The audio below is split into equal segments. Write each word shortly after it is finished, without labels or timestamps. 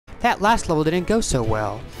That last level didn't go so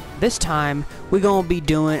well. This time, we're gonna be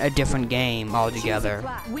doing a different game altogether.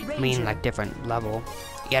 I mean, like, different level.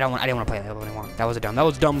 Yeah, I didn't want to play that level anymore. That was dumb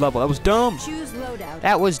level. That was dumb.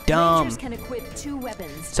 That was dumb. Can equip 2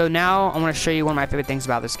 weapons. So now, I want to show you one of my favorite things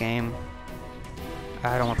about this game.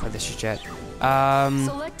 I don't want to play this just yet.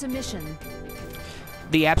 Select a mission.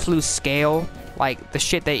 The absolute scale, like, the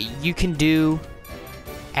shit that you can do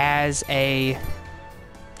as a...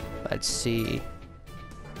 Let's see.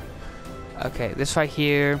 Okay, this right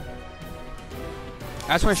here.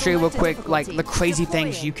 I just want to show you real quick, like, the crazy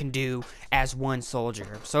things you can do as one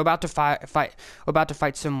soldier. So we're about to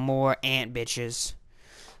fight some more ant bitches.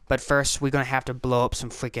 But first, we're gonna have to blow up some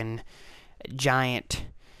freaking giant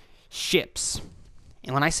ships.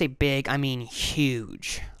 And when I say big, I mean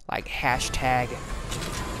huge. Like, hashtag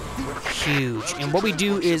huge. And what we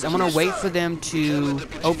do is, I'm gonna wait for them to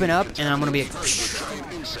open up, and I'm gonna be like,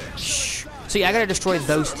 shh. So yeah, I gotta destroy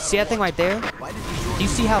those. See that thing right there? Do you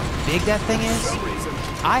see how big that thing is?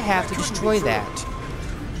 I have to destroy that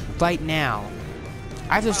right now.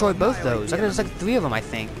 I have to destroy both those. I got like 3 of them, I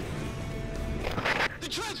think.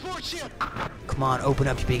 Come on, open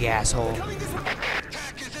up, you big asshole.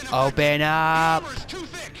 Open up.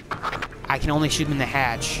 I can only shoot them in the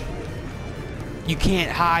hatch. You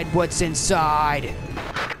can't hide what's inside.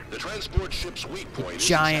 The transport ship's weak point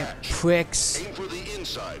Giant pricks. Aim for the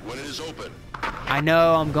inside when it is open. I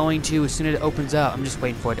know I'm going to as soon as it opens up. I'm just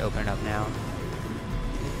waiting for it to open it up now.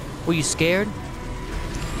 Were you scared?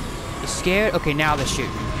 You scared? Okay, now they're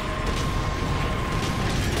shooting.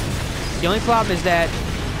 The only problem is that...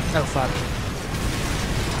 Oh, fuck.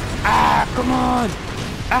 Ah, come on!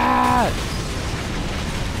 Ah!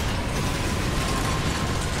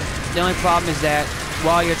 The only problem is that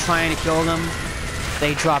while you're trying to kill them,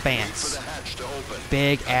 they drop ants.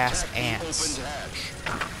 Big ass ants.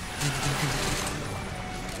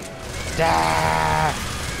 Ah!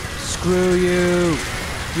 Screw you!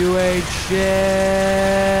 You ain't shit!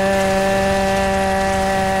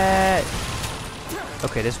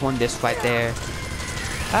 Okay, this right there.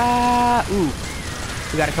 Ah! Ooh.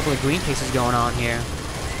 We got a couple of green cases going on here.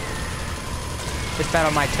 This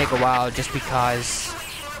battle might take a while just because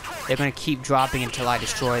they're gonna keep dropping until I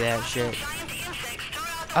destroy that shit.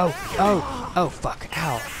 Oh, fuck,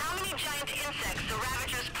 ow.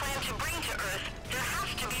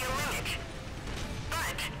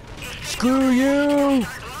 Screw you!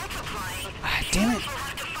 Ah, damn it.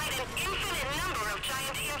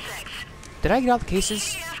 Did I get all the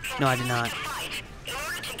cases? No, I did not.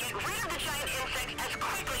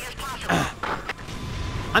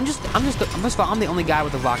 I'm the only guy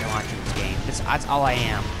with a rocket launcher in this game. That's all I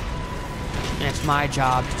am. And it's my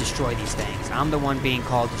job to destroy these things. I'm the one being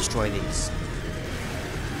called to destroy these.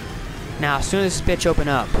 Now, as soon as this bitch open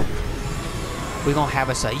up, we're gonna have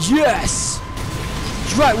us a yes!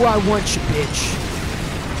 It's right where I want you, bitch.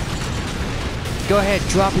 Go ahead,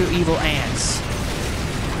 drop your evil ants.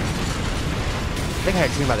 I think I had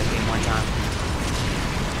a dream about this game one time.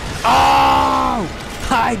 Oh!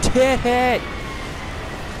 I did it!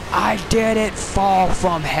 I did it! Fall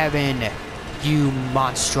from heaven, you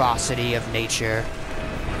monstrosity of nature.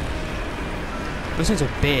 Those things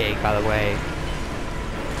are big, by the way.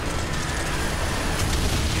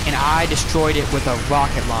 And I destroyed it with a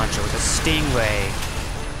rocket launcher, with a stingray.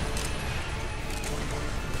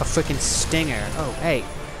 A freaking stinger. Oh, hey.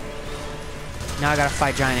 Now I gotta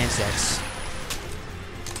fight giant insects.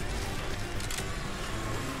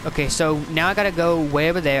 Okay, so now I gotta go way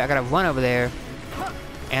over there. I gotta run over there.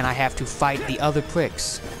 And I have to fight the other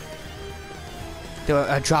pricks.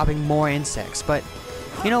 They're dropping more insects. But,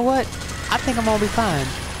 you know what? I think I'm gonna be fine.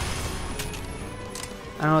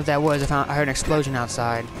 I don't know what that was. I heard an explosion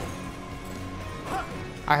outside.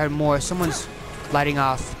 I heard more. Someone's lighting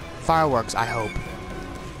off fireworks, I hope.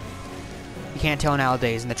 You can't tell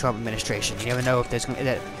nowadays in the Trump administration. You never know if there's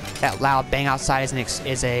that loud bang outside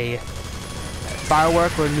is a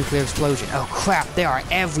firework or a nuclear explosion. Oh crap, they are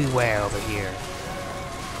everywhere over here.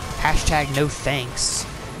 Hashtag no thanks.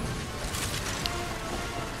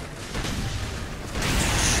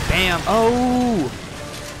 Bam! Oh!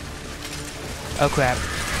 Oh crap.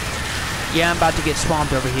 Yeah, I'm about to get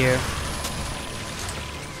swamped over here.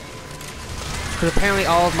 Because apparently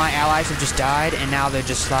all of my allies have just died, and now they're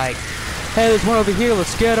just like, hey, there's one over here,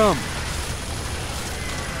 let's get him!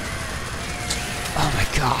 Oh my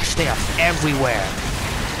gosh, they are everywhere.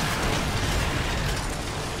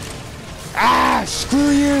 Ah! Screw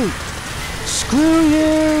you! Screw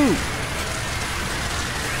you!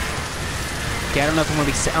 Okay, I don't know if I'm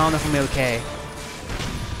gonna be okay.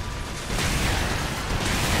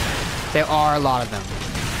 There are a lot of them.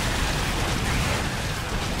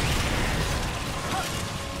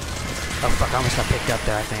 Oh fuck, I almost got picked up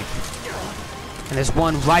there, I think. And there's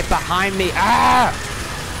one right behind me. Ah!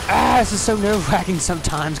 Ah, this is so nerve-wracking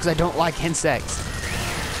sometimes because I don't like insects.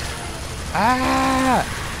 Ah!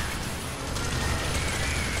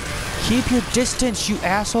 Keep your distance, you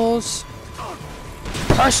assholes.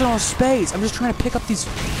 Personal space. I'm just trying to pick up these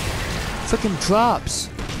freaking drops.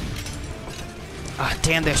 Ah,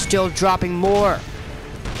 damn, they're still dropping more.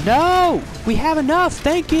 No! We have enough,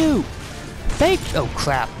 thank you! Oh,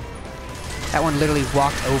 crap. That one literally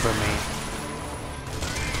walked over me.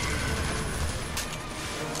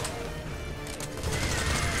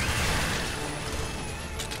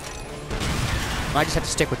 I just have to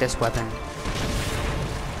stick with this weapon.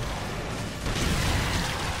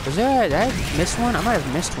 Was there... Did I miss one? I might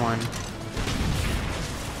have missed one.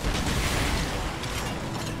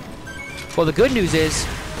 Well, the good news is,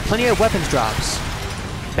 plenty of weapons drops.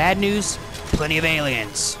 Bad news, plenty of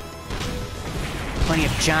aliens. Plenty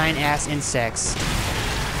of giant-ass insects.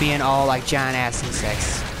 Being all like giant-ass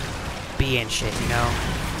insects. Being shit, you know?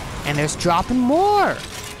 And there's dropping more!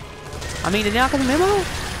 I mean, did they not get the memo?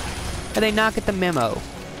 Or did they not get the memo?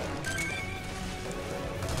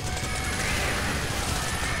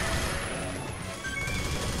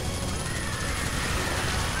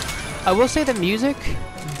 I will say the music,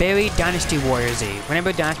 very Dynasty Warriors-y.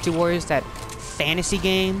 Remember Dynasty Warriors, that fantasy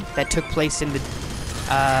game that took place in the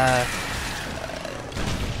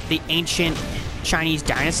ancient Chinese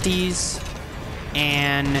dynasties,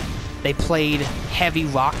 and they played heavy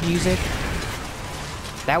rock music?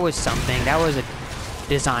 That was something. That was a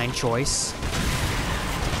design choice.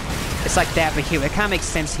 It's like that, but here, it kind of makes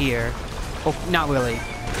sense here. Well, not really.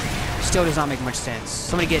 Still does not make much sense.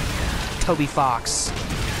 Somebody get Toby Fox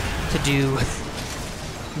to do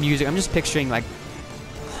music. I'm just picturing like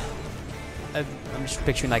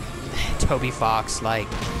Toby Fox, like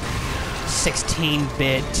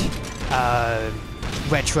 16-bit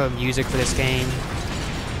retro music for this game.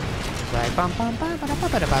 Like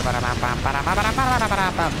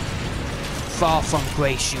fall from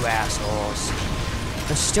grace, you assholes.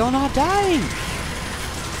 They're still not dying.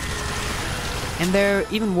 And they're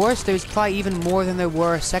even worse. There's probably even more than there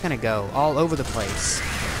were a second ago, all over the place.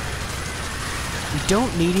 We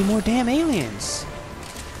don't need any more damn aliens.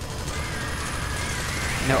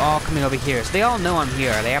 And they're all coming over here. So they all know I'm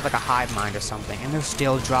here. They have like a hive mind or something. And they're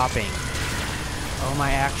still dropping. Oh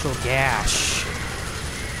my actual gosh.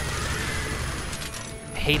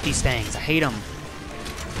 I hate these things. I hate them.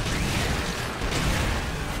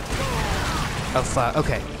 Oh fuck.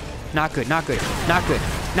 Okay. Not good. Not good. Not good.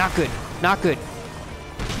 Not good. Not good.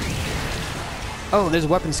 Oh, there's a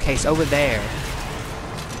weapons case over there.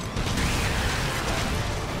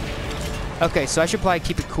 Okay, so I should probably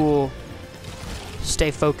keep it cool. Stay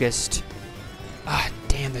focused. Ah,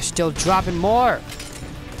 damn, they're still dropping more.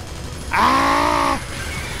 Ah!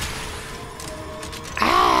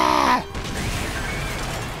 Ah!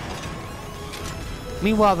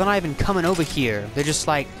 Meanwhile, they're not even coming over here. They're just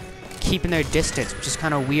like keeping their distance, which is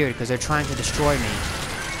kind of weird because they're trying to destroy me.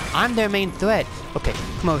 I'm their main threat. Okay,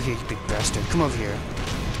 come over here, you big bastard. Come over here.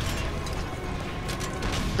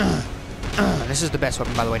 This is the best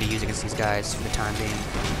weapon, by the way, to use against these guys for the time being.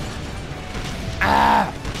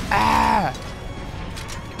 Ah! Ah!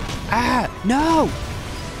 Ah! No!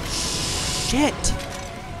 Shit!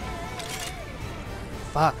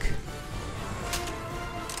 Fuck.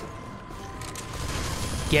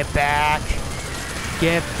 Get back!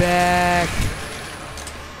 Get back!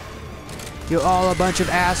 You're all a bunch of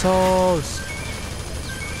assholes!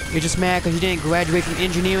 You're just mad because you didn't graduate from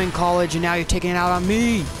engineering college and now you're taking it out on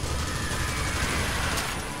me!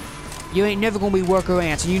 You ain't never gonna be worker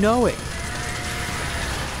ants, and you know it.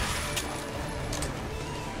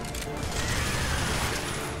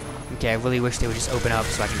 Okay, I really wish they would just open up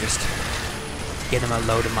so I can just give them a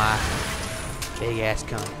load of my big ass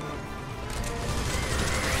gun.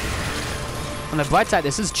 On the bright side,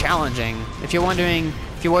 this is challenging. If you're wondering,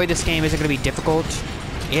 if you're worried this game isn't gonna be difficult,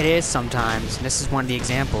 it is sometimes, and this is one of the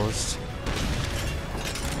examples.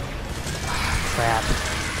 Crap.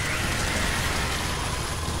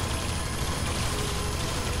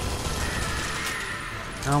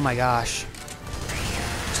 Oh my gosh.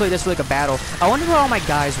 So this was like a battle. I wonder where all my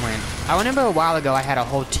guys went. I remember a while ago I had a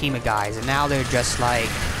whole team of guys, and now they're just like,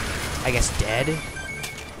 I guess, dead.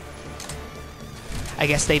 I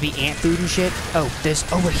guess they be ant food and shit. Oh, this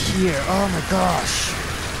over here. Oh my gosh.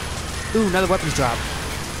 Ooh, another weapons drop.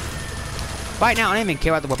 Right now, I don't even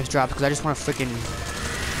care about the weapons drop because I just want to freaking...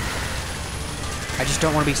 I just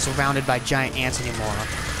don't want to be surrounded by giant ants anymore.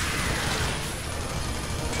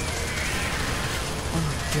 Oh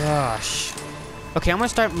my gosh. Okay, I'm gonna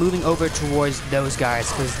start moving over towards those guys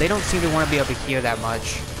because they don't seem to want to be over here that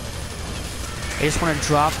much. They just want to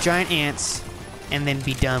drop giant ants and then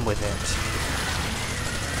be done with it.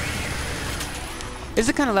 This is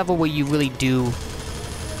the kind of level where you really do.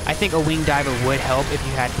 I think a wing diver would help if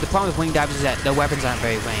you had. The problem with wing divers is that the weapons aren't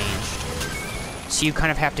very ranged, so you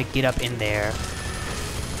kind of have to get up in there.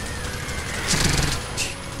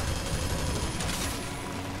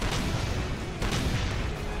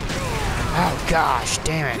 Oh gosh,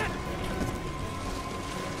 damn it.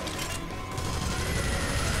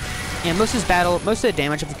 And most of the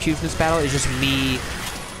damage I've accrued from this battle is just me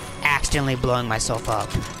accidentally blowing myself up.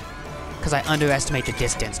 Because I underestimate the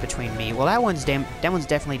distance between me. Well, that one's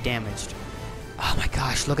definitely damaged. Oh my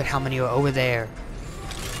gosh, look at how many are over there.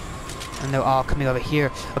 And they're all coming over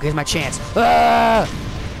here. Okay, here's my chance. Ah!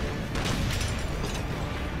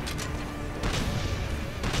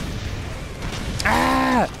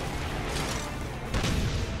 Ah!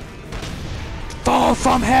 Fall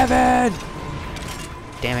from heaven!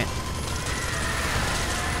 Damn it.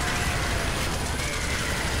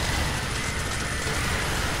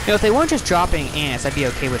 You know, if they weren't just dropping ants, I'd be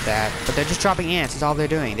okay with that. But they're just dropping ants, that's all they're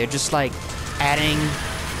doing. They're just, like, adding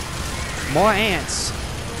more ants.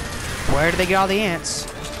 Where do they get all the ants?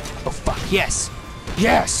 Oh, fuck, yes!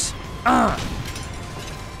 Yes!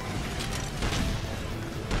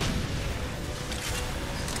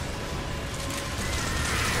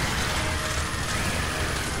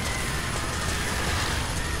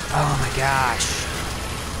 Oh my gosh.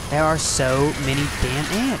 There are so many damn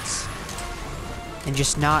ants. And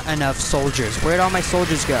just not enough soldiers. Where'd all my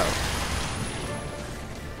soldiers go?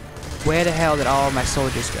 Where the hell did all of my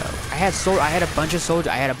soldiers go? I had a bunch of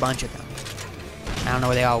soldiers. I had a bunch of them. I don't know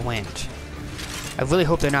where they all went. I really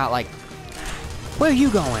hope they're not like... Where are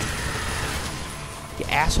you going? You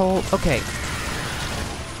asshole? Okay.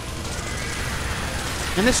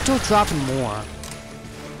 And they're still dropping more.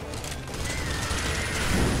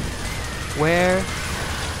 Where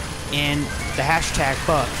in the hashtag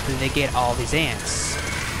fuck do they get all these ants?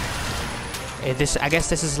 I guess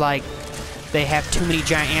this is like they have too many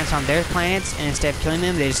giant ants on their planets, and instead of killing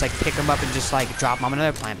them, they just like pick them up and just like drop them on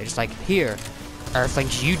another planet. They're just like, here,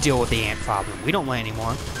 Earthlings, you deal with the ant problem. We don't want it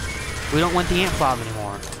anymore. We don't want the ant problem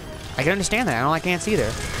anymore. I can understand that. I don't like ants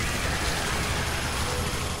either.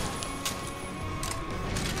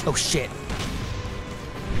 Oh shit.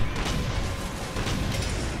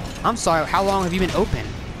 I'm sorry, how long have you been open?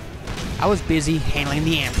 I was busy handling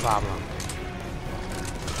the ant problem.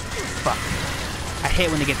 Fuck. I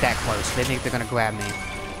hate when they get that close. They think they're gonna grab me.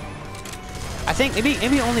 I think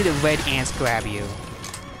maybe only the red ants grab you.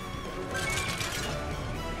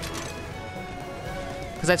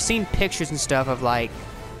 Because I've seen pictures and stuff of like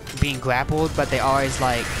being grappled, but they always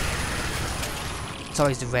like... It's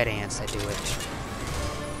always the red ants that do it.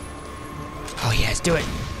 Oh yes, do it!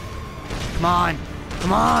 Come on!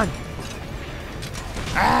 Come on!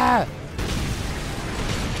 Ah!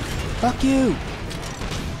 Fuck you!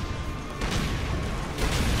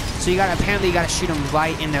 So apparently you gotta shoot them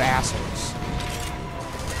right in their assholes.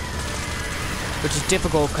 Which is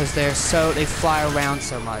difficult because they fly around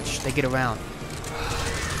so much. They get around.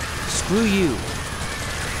 Screw you.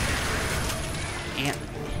 Ant.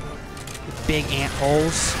 Big ant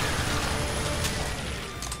holes.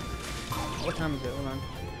 What time is it? Hold on.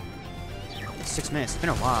 6 minutes. It's been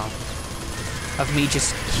a while. Of me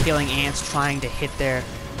just killing ants trying to hit their...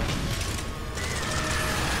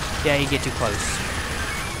 Yeah, you get too close.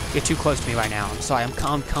 You're too close to me right now. I'm sorry. I'm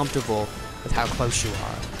comfortable with how close you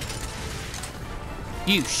are.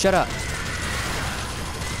 You, shut up.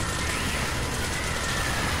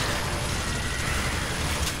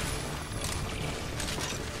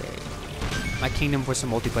 Okay. My kingdom for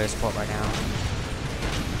some multiplayer support right now.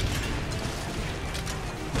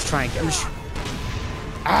 I'm just trying to get...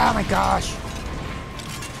 Oh my gosh!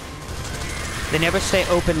 They never stay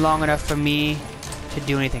open long enough for me to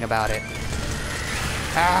do anything about it.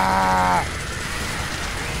 Ah!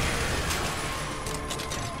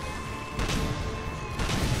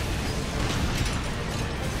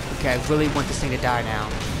 Okay, I really want this thing to die now.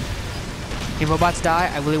 Can robots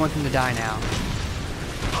die? I really want them to die now.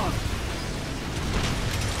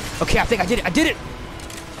 Okay, I think I did it! I did it!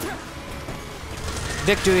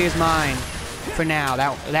 Victory is mine. For now.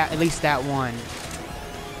 At least that one.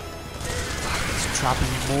 Fuck, it's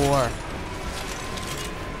dropping more.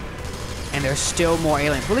 And there's still more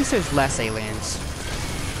aliens. Well, at least there's less aliens.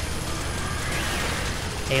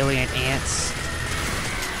 Alien ants.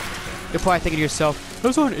 You're probably thinking to yourself,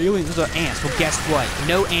 those aren't aliens, those are ants. Well, guess what?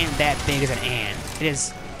 No ant that big is an ant. It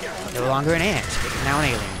is no longer an ant. It's now an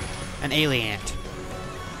alien. An alien ant.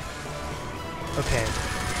 Okay.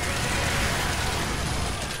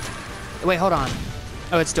 Wait, hold on.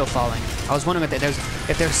 Oh, it's still falling. I was wondering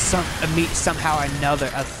if there's somehow another.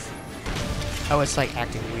 Oh, it's like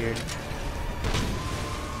acting weird.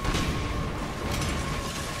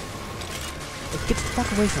 Get the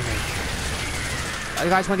fuck away from me. You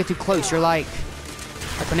guys want to get too close. You're like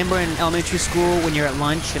whenever in elementary school when you're at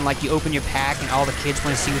lunch and like you open your pack and all the kids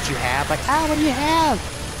want to see what you have. Like, ah, what do you have?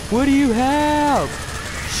 What do you have?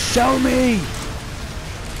 Show me.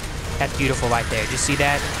 That's beautiful right there. Did you see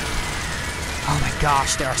that? Oh my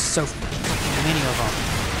gosh, there are so fucking many of them.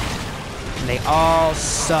 And they all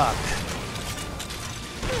suck.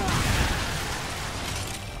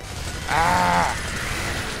 Ah!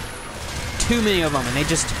 Too many of them, and they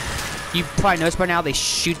just... You probably noticed by now they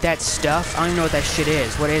shoot that stuff. I don't even know what that shit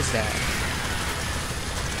is. What is that?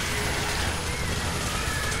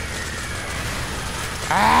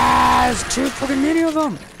 Ah! There's too fucking many of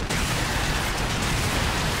them!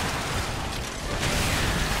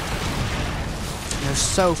 They're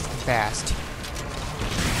so fast.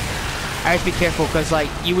 I have to be careful, because, like,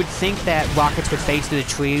 you would think that rockets would phase through the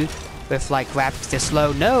tree with, like, rapids this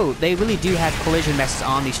slow. No, they really do have collision messes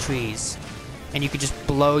on these trees. And you could just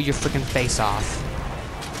blow your freaking face off.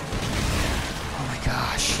 Oh my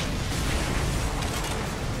gosh.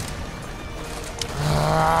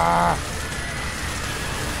 Ah.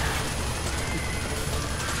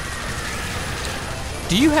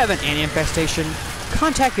 Do you have an ant infestation?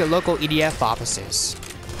 Contact your local EDF offices.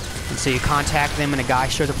 And so you contact them and a guy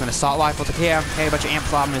shows up with an assault rifle. It's like, yeah, hey, about your ant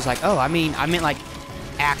problem. He's like, oh, I meant like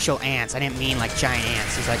actual ants. I didn't mean like giant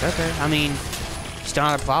ants. He's like, okay, I mean, still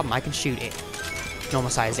not a problem. I can shoot it. Normal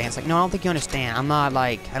sized ants. Like, no, I don't think you understand. I'm not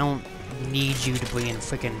like, I don't need you to bring in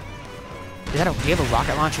freaking. Do you have a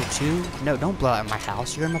rocket launcher too? No, don't blow it in my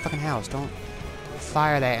house. You're in my fucking house. Don't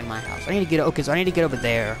fire that in my house. I need to get okay, so I need to get over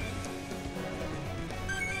there.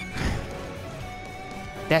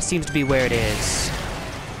 That seems to be where it is.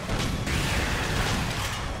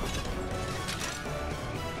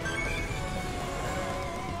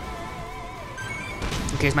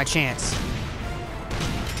 Okay, here's my chance.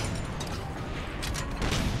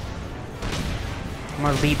 I'm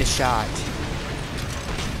gonna lead the shot.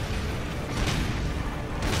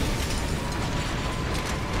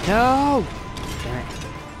 No! Damn it.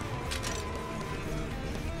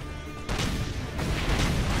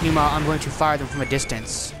 Meanwhile, I'm going to fire them from a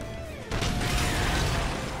distance.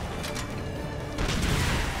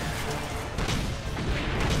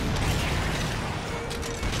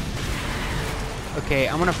 Okay,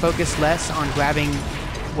 I'm gonna focus less on grabbing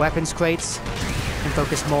weapons crates and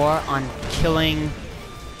focus more on killing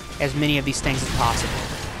as many of these things as possible.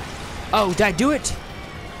 Oh, did I do it?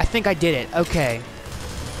 I think I did it. Okay.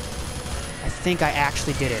 I think I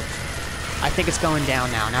actually did it. I think it's going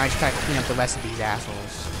down now. Now I just gotta clean up the rest of these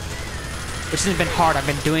assholes. Which hasn't been hard. I've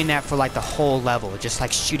been doing that for like the whole level. Just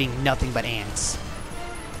like shooting nothing but ants.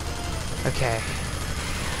 Okay.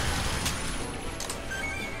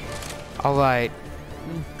 Alright.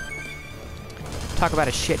 Talk about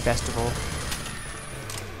a shit festival.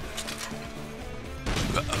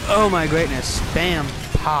 Oh my greatness. Bam.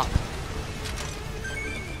 Pop.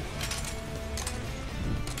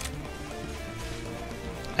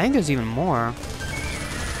 I think there's even more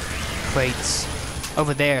crates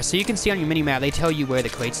over there. So you can see on your mini-map, they tell you where the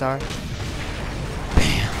crates are.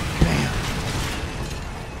 Bam. Bam.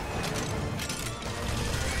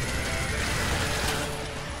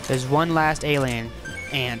 There's one last alien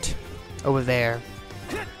ant over there.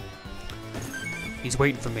 He's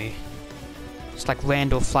waiting for me. It's like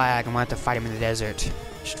Randall Flagg. I'm gonna have to fight him in the desert.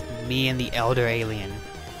 Just me and the elder alien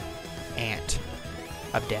ant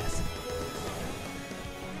of death.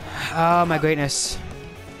 Oh my greatness.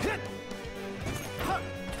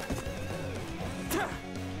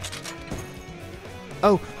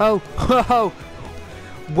 Oh.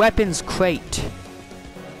 Weapons crate.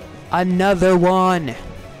 Another one.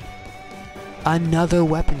 Another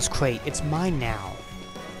weapons crate. It's mine now.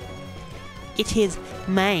 It is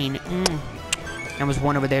mine. There was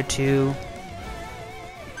one over there too.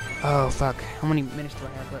 Oh fuck. How many minutes do I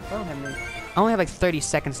have left? I only have like 30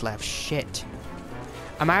 seconds left. Shit.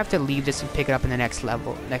 I might have to leave this and pick it up in the next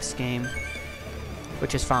level, next game.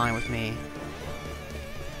 Which is fine with me.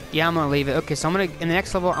 Yeah, I'm gonna leave it. Okay, so in the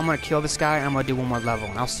next level, I'm gonna kill this guy and I'm gonna do one more level.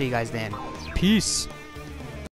 And I'll see you guys then. Peace.